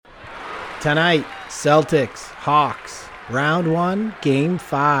Tonight, Celtics, Hawks, round 1, game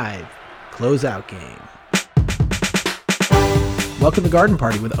 5, closeout game. Welcome to Garden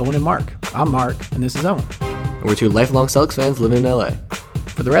Party with Owen and Mark. I'm Mark, and this is Owen. And we're two lifelong Celtics fans living in LA.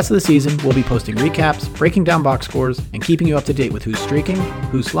 For the rest of the season, we'll be posting recaps, breaking down box scores, and keeping you up to date with who's streaking,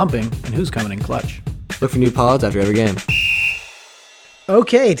 who's slumping, and who's coming in clutch. Look for new pods after every game.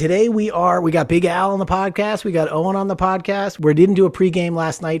 Okay, today we got Big Al on the podcast. We got Owen on the podcast. We didn't do a pregame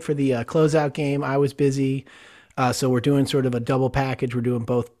last night for the closeout game. I was busy, so we're doing sort of a double package. We're doing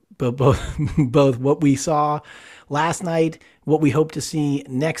both what we saw last night, what we hope to see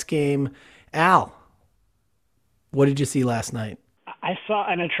next game. Al, what did you see last night? I saw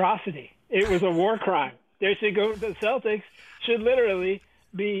an atrocity. It was a war crime. The Celtics should literally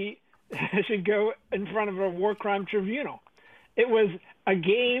should go in front of a war crime tribunal. It was a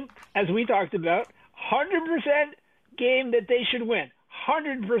game, as we talked about, 100% game that they should win.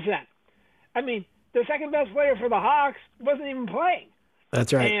 100%. I mean, the second best player for the Hawks wasn't even playing.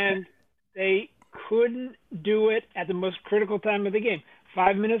 That's right. And they couldn't do it at the most critical time of the game.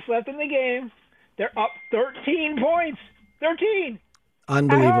 5 minutes left in the game. They're up 13 points. 13.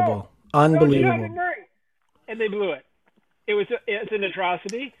 Unbelievable. Unbelievable. And they blew it. It's an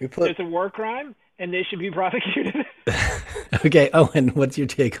atrocity. It's a war crime, and they should be prosecuted. Okay, Owen, what's your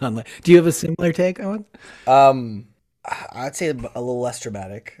take on that? Do you have a similar take, Owen? I'd say a little less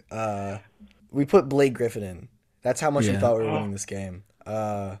dramatic. We put Blake Griffin in. That's how much we thought we were winning this game.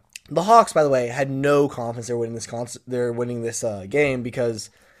 The Hawks, by the way, had no confidence they're winning this game because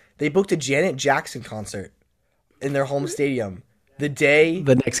they booked a Janet Jackson concert in their home stadium the day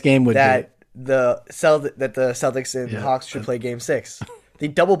the next game would the Celtics and Hawks should play Game 6. They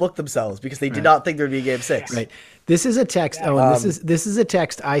double booked themselves because they did not think there would be a Game 6. Right. This is a text, Owen. This is a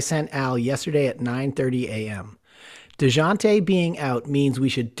text I sent Al yesterday at 9:30 a.m. DeJounte being out means we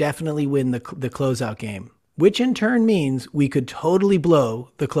should definitely win the closeout game, which in turn means we could totally blow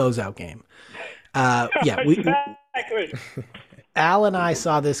the closeout game. Exactly. Al and I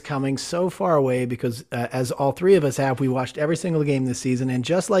saw this coming so far away because, as all three of us have, we watched every single game this season. And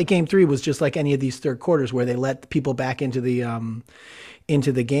just like Game 3 was just like any of these third quarters where they let people back into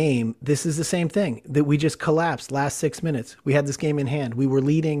the game, this is the same thing, that we just collapsed last 6 minutes. We had this game in hand. We were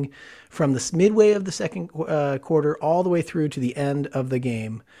leading from the midway of the second quarter all the way through to the end of the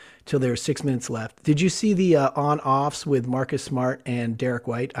game till there were 6 minutes left. Did you see the on-offs with Marcus Smart and Derek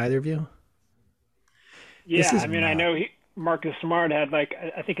White, either of you? Yeah, I know Marcus Smart had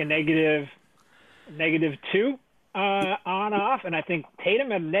I think a negative 2 on off, and I think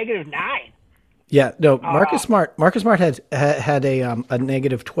Tatum had a negative 9. Yeah, no, Marcus Smart had a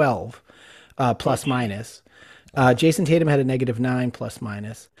negative 12 plus minus. Jason Tatum had a negative 9 plus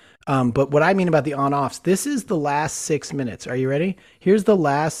minus. But what I mean about the on-offs, this is the last 6 minutes. Are you ready? Here's the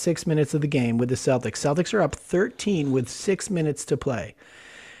last 6 minutes of the game with the Celtics. Celtics are up 13 with 6 minutes to play.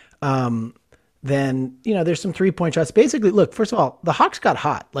 Then, there's some 3-point shots. Basically, look, first of all, the Hawks got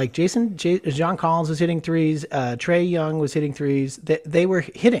hot. Like John Collins was hitting threes. Trae Young was hitting threes. They were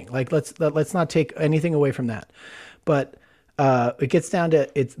hitting. Like, let's not take anything away from that. But it gets down to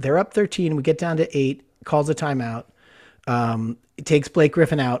they're up 13. We get down to 8. Calls a timeout. It takes Blake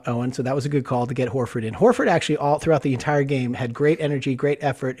Griffin out, Owen. So that was a good call to get Horford in. Horford actually all throughout the entire game had great energy, great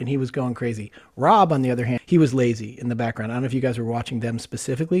effort, and he was going crazy. Rob, on the other hand, he was lazy in the background. I don't know if you guys were watching them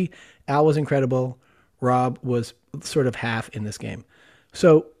specifically. Al was incredible. Rob was sort of half in this game.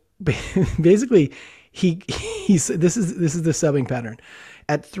 So basically, this is the subbing pattern.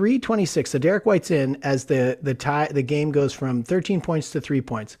 At 3:26, so Derek White's in as the game goes from 13 points to 3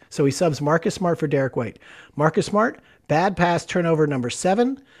 points. So he subs Marcus Smart for Derek White. Marcus Smart, bad pass, turnover number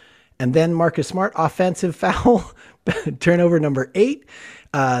 7. And then Marcus Smart, offensive foul, turnover number 8.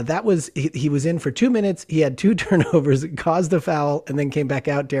 He was in for 2 minutes. He had 2 turnovers, caused the foul, and then came back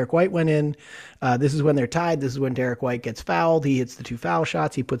out. Derek White went in. This is when they're tied. This is when Derek White gets fouled. He hits the 2 foul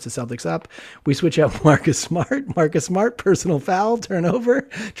shots. He puts the Celtics up. We switch out Marcus Smart. Marcus Smart, personal foul, turnover.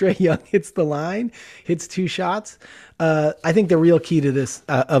 Trae Young hits the line, hits 2 shots. I think the real key to this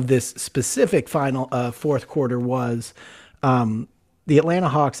of this specific final fourth quarter was the Atlanta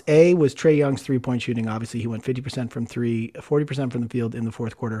Hawks, was Trae Young's 3-point shooting. Obviously, he went 50% from 3, 40% from the field in the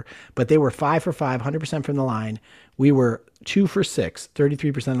fourth quarter. But they were 5 for 5, 100% from the line. We were 2 for 6,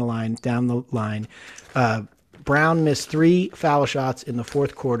 33% of the line, down the line. Brown missed 3 foul shots in the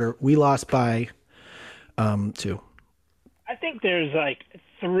fourth quarter. We lost by 2. I think there's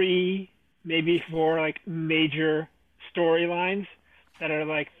 3, maybe 4 major storylines that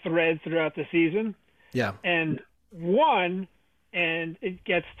are threads throughout the season. Yeah. And one, and it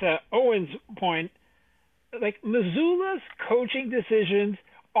gets to Owen's point, Missoula's coaching decisions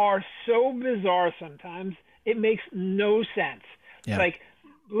are so bizarre sometimes. It makes no sense. Yeah. Like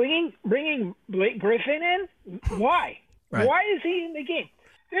bringing Blake Griffin in. Why? Right. Why is he in the game?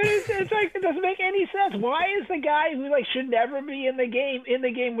 It's like it doesn't make any sense. Why is the guy who should never be in the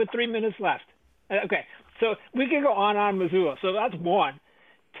game with 3 minutes left? Okay, so we can go on Missoula. So that's one.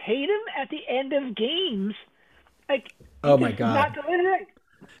 Tatum at the end of games, oh my God. not delivering.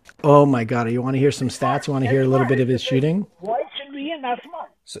 Oh my God. You want to hear some stats? You want to hear a little bit of his shooting? White should be in. That's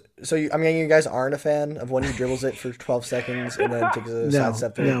smart. So you guys aren't a fan of when he dribbles it for 12 seconds and then takes a side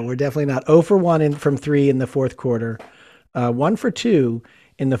step through? No, we're definitely not. 0 for 1 from 3 in the fourth quarter. 1 for 2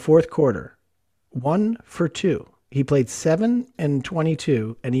 in the fourth quarter. 1 for 2. He played 7 and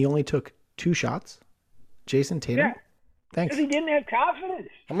 22, and he only took 2 shots. Jason Tatum? Yeah. Thanks. Because he didn't have confidence.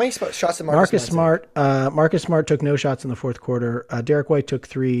 How many shots did Marcus Smart took no shots in the fourth quarter. Derek White took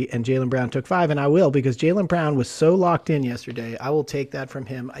 3, and Jaylen Brown took 5. And I will, because Jaylen Brown was so locked in yesterday. I will take that from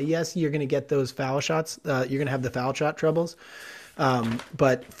him. Yes, you're going to get those foul shots. You're going to have the foul shot troubles.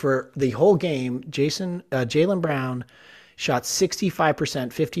 But for the whole game, Jaylen Brown shot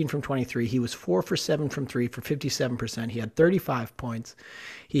 65%, 15 from 23. He was 4 for 7 from 3 for 57%. He had 35 points.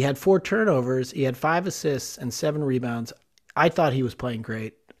 He had 4 turnovers. He had 5 assists and 7 rebounds. I thought he was playing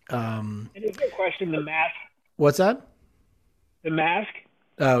great. And it's a question, the mask. What's that? The mask?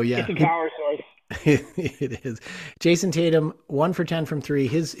 Oh, yeah. It's a power source. It is. Jason Tatum, 1 for 10 from 3.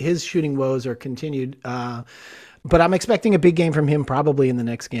 His shooting woes are continued. But I'm expecting a big game from him probably in the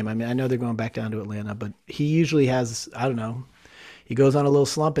next game. I mean, I know they're going back down to Atlanta, but he usually has, I don't know, he goes on a little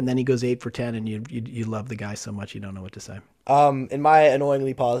slump and then he goes 8 for 10 and you love the guy so much you don't know what to say. In my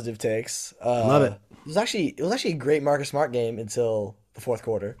annoyingly positive takes, love it. It was actually a great Marcus Smart game until the fourth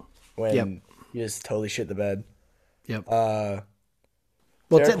quarter when he just totally shit the bed. Yep. Well,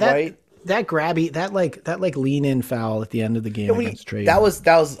 that grabby, that lean in foul at the end of the game against Trae. That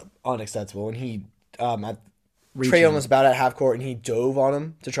was unacceptable. When he Trae Young was about at half court and he dove on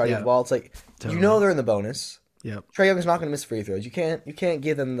him to try to get the ball. It's like totally. They're in the bonus. Yep. Trae Young is not going to miss free throws. You can't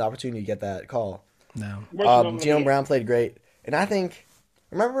give them the opportunity to get that call. No. Jaylen Brown played great, and I think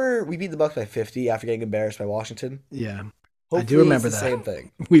remember we beat the Bucks by 50 after getting embarrassed by Washington. Yeah. Hopefully I do remember it's the that. same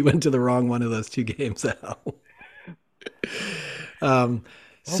thing. We went to the wrong one of those 2 games out. Hopefully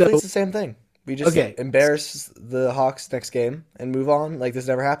it's the same thing. We just embarrass the Hawks next game and move on like this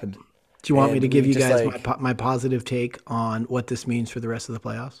never happened. Do you want me to give you guys my positive take on what this means for the rest of the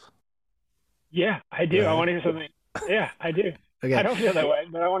playoffs? Yeah, I do. I want to hear something. Yeah, I do. Okay. I don't feel that way,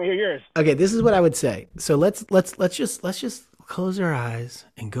 but I want to hear yours. Okay, this is what I would say. So let's just close our eyes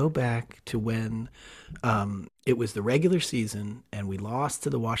and go back to when it was the regular season and we lost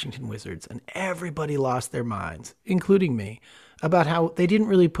to the Washington Wizards and everybody lost their minds, including me, about how they didn't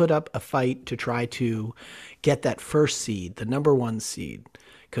really put up a fight to try to get that first seed, the number 1 seed.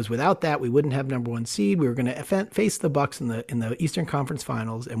 Because without that, we wouldn't have number 1 seed. We were going to face the Bucks in the Eastern Conference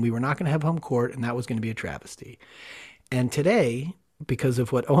Finals, and we were not going to have home court, and that was going to be a travesty. And today, because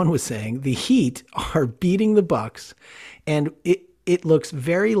of what Owen was saying, the Heat are beating the Bucks, and it looks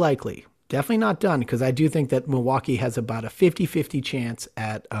very likely, definitely not done, because I do think that Milwaukee has about a 50-50 chance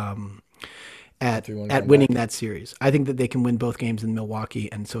at winning that series. I think that they can win both games in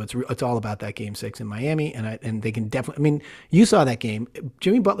Milwaukee, and so it's all about that game 6 in Miami, and they can definitely. I mean, you saw that game.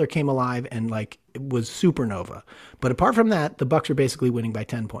 Jimmy Butler came alive and it was supernova. But apart from that, the Bucks are basically winning by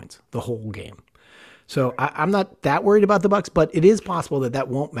 10 points the whole game. So I'm not that worried about the Bucks, but it is possible that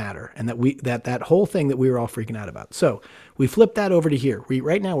won't matter, and that whole thing that we were all freaking out about. So we flip that over to here.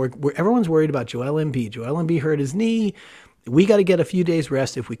 Right now everyone's worried about Joel Embiid. Joel Embiid hurt his knee. We got to get a few days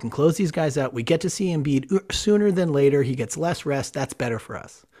rest. If we can close these guys out, we get to see Embiid sooner than later. He gets less rest. That's better for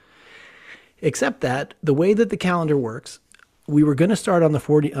us. Except that the way that the calendar works, we were going to start on the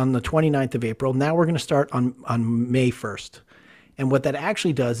 29th of April. Now we're going to start on May 1st. And what that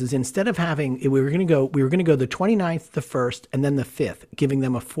actually does is instead of having, we were going to go the 29th, the 1st, and then the 5th, giving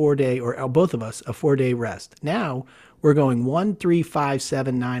them a 4-day, or both of us, a 4-day rest. Now we're going 1, 3, 5,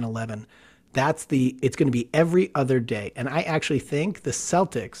 7, 9, 11. It's going to be every other day. And I actually think the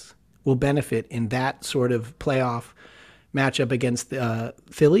Celtics will benefit in that sort of playoff matchup against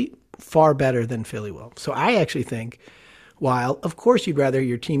Philly far better than Philly will. So I actually think, while of course you'd rather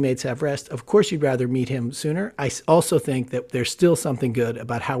your teammates have rest, of course you'd rather meet him sooner, I also think that there's still something good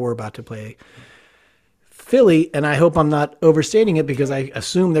about how we're about to play Philly. And I hope I'm not overstating it because I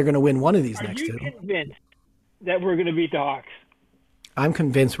assume they're going to win one of these next two. Are you convinced that we're going to beat the Hawks? I'm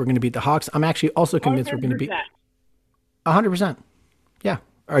convinced we're going to beat the Hawks. I'm actually also convinced 100%. We're going to beat 100%. Yeah.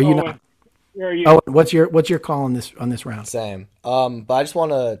 Are you not? Are you? Oh, what's your call on this round? Same. But I just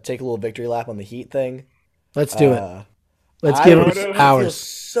want to take a little victory lap on the Heat thing. Let's do it. Let's give him I feel hours.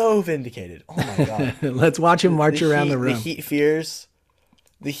 so vindicated. Oh my god. Let's watch him march around the room. The Heat fears.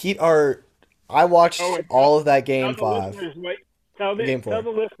 The Heat are. I watched all of that game tell the 5. listeners tell Game 4. the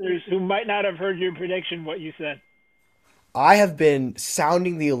listeners who might not have heard your prediction what you said. I have been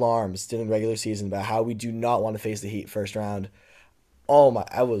sounding the alarms during the regular season about how we do not want to face the Heat first round. Oh my!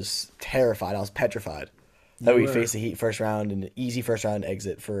 I was terrified. I was petrified that we'd face the Heat first round and an easy first round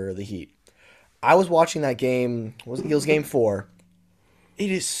exit for the Heat. I was watching that game. It was game 4.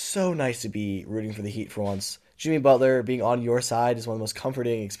 It is so nice to be rooting for the Heat for once. Jimmy Butler being on your side is one of the most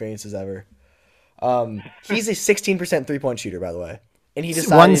comforting experiences ever. He's a 16% 3-point shooter, by the way, and he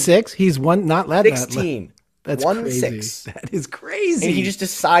decided 1-6. He's one not let 16. That's 1-6. crazy. That is crazy. And he just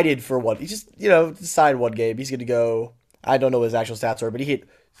decided for what he just decided one game he's going to go. I don't know what his actual stats are, but he hit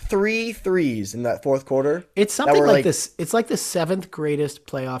 3 threes in that fourth quarter. It's something like this. It's like the 7th greatest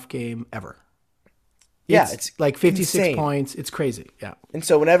playoff game ever. Yeah, it's like 56 insane. points. It's crazy. Yeah. And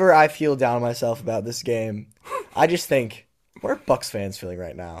so whenever I feel down on myself about this game, I just think, what are Bucks fans feeling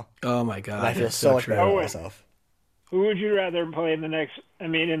right now? Oh my god. And I feel so much better about myself. Who would you rather play in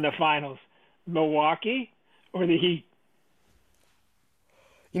the finals? Milwaukee or the Heat?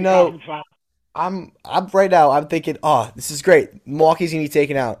 You know, I'm right now. I'm thinking, this is great. Milwaukee's gonna be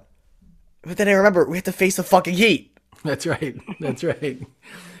taken out, but then I remember we have to face the fucking Heat. That's right. That's right.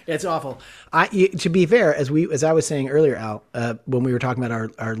 It's awful. To be fair, as I was saying earlier, Al, when we were talking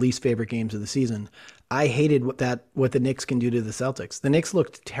about our least favorite games of the season, I hated what the Knicks can do to the Celtics. The Knicks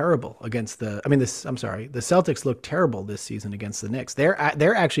looked terrible against the Celtics looked terrible this season against the Knicks. They're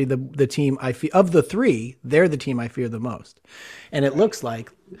actually the team I fear of the 3. They're the team I fear the most, and it looks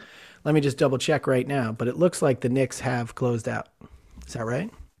like. Let me just double check right now, but it looks like the Knicks have closed out. Is that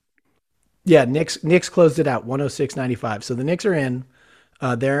right? Yeah, Knicks closed it out 106-95. So the Knicks are in.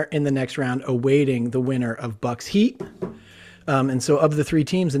 They're in the next round, awaiting the winner of Bucks Heat. And so, of the 3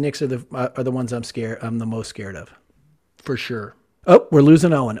 teams, the Knicks are the ones I'm the most scared of, for sure. Oh, we're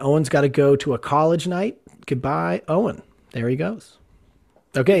losing Owen. Owen's got to go to a college night. Goodbye, Owen. There he goes.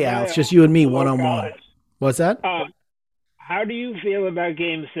 Okay, Al, it's just you and me, one-on-one. What's that? How do you feel about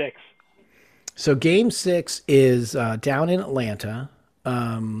Game 6? So Game 6 is down in Atlanta,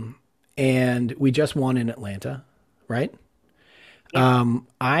 and we just won in Atlanta, right?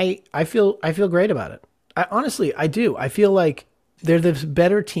 I feel great about it. Honestly, I do. I feel like they're the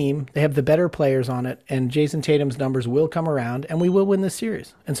better team. They have the better players on it, and Jason Tatum's numbers will come around, and we will win this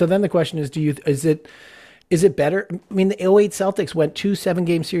series. And so then the question is, is it better? I mean, the 2008 Celtics went 2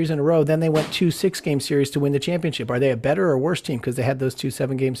 7-game series in a row. Then they went 2 6-game series to win the championship. Are they a better or worse team because they had those 2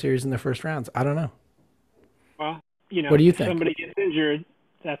 7-game series in the first rounds? I don't know. Well, what do you think? If somebody gets injured,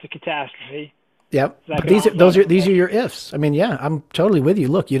 that's a catastrophe. Yep. But these are your ifs. I mean, yeah, I'm totally with you.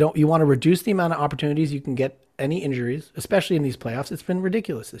 Look, you want to reduce the amount of opportunities you can get any injuries, especially in these playoffs. It's been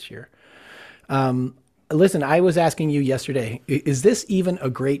ridiculous this year. Listen, I was asking you yesterday, is this even a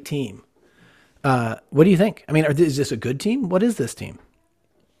great team? What do you think? I mean, is this a good team? What is this team?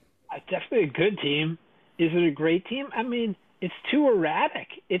 It's definitely a good team. Is it a great team? I mean, it's too erratic.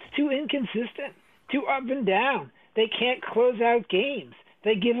 It's too inconsistent, too up and down. They can't close out games.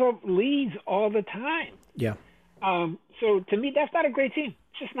 They give up leads all the time. Yeah. So to me, that's not a great team.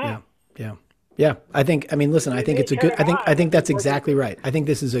 It's just not. Yeah. I think it's a good. I think that's exactly right. I think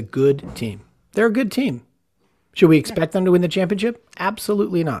this is a good team. They're a good team. Should we expect them to win the championship?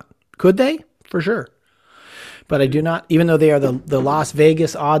 Absolutely not. Could they? For sure. But I do not. Even though they are the Las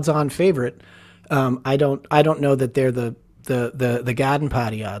Vegas odds-on favorite, I don't know that they're the Garden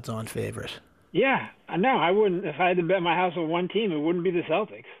Party odds-on favorite. Yeah, I know. I wouldn't. If I had to bet my house on one team, it wouldn't be the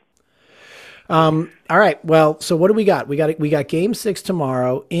Celtics. All right. Well, so what do we got? We got Game 6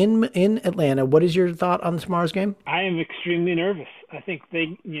 tomorrow in Atlanta. What is your thought on tomorrow's game? I am extremely nervous. I think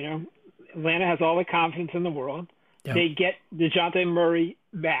Atlanta has all the confidence in the world. Yep. They get DeJounte Murray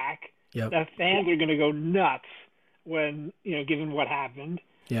back. Yep. The fans are going to go nuts when given what happened.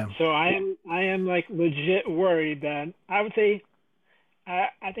 Yeah. So I am like legit worried that I would say.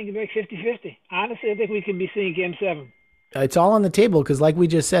 I think it's like 50-50. Honestly, I think we could be seeing Game 7. It's all on the table because, like we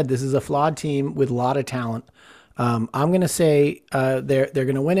just said, this is a flawed team with a lot of talent. I'm going to say they're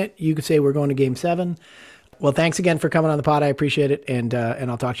going to win it. You could say we're going to Game 7. Well, thanks again for coming on the pod. I appreciate it, and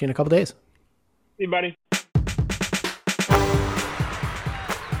I'll talk to you in a couple days. See you, buddy.